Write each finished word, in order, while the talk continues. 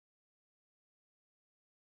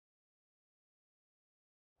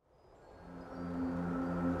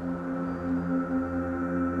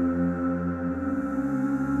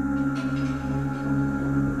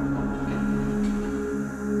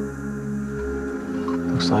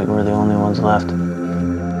Looks like we're the only ones left.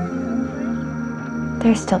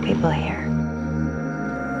 There's still people here.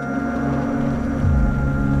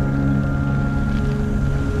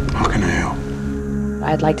 How can I help?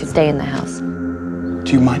 I'd like to stay in the house.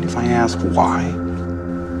 Do you mind if I ask why?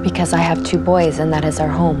 Because I have 2 boys, and that is our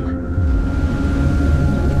home.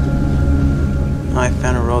 I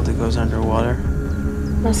found a road that goes underwater.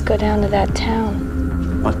 Must go down to that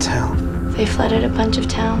town. What town? They flooded a bunch of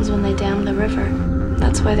towns when they dammed the river.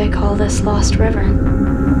 That's why they call this Lost River.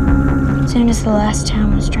 As soon as the last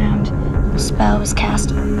town was drowned, a spell was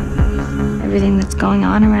cast. Everything that's going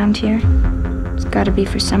on around here, it's gotta be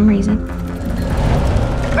for some reason.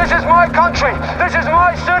 This is my country! This is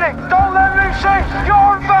my city! Don't let me see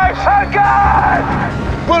your face again!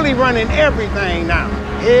 Bully running everything now.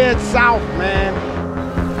 Head south, man.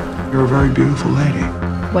 You're a very beautiful lady.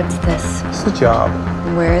 What's this? It's a job.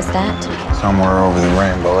 Where is that? Somewhere over the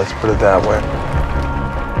rainbow, let's put it that way.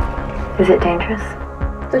 Is it dangerous?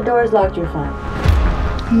 The door's locked, you're fine.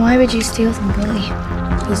 Why would you steal from Bully?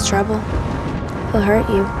 He's trouble. He'll hurt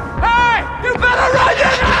you. Hey! You better run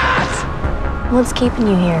your ass! What's keeping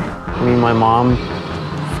you here? Me, my mom,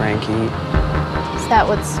 Frankie. Is that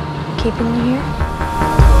what's keeping you here?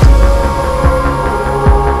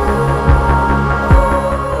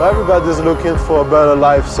 Everybody's looking for a better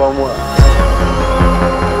life somewhere.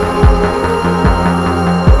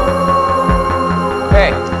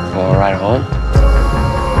 Hey, want to ride home?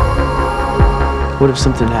 What if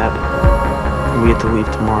something happened? We get to leave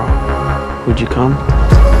tomorrow. Would you come?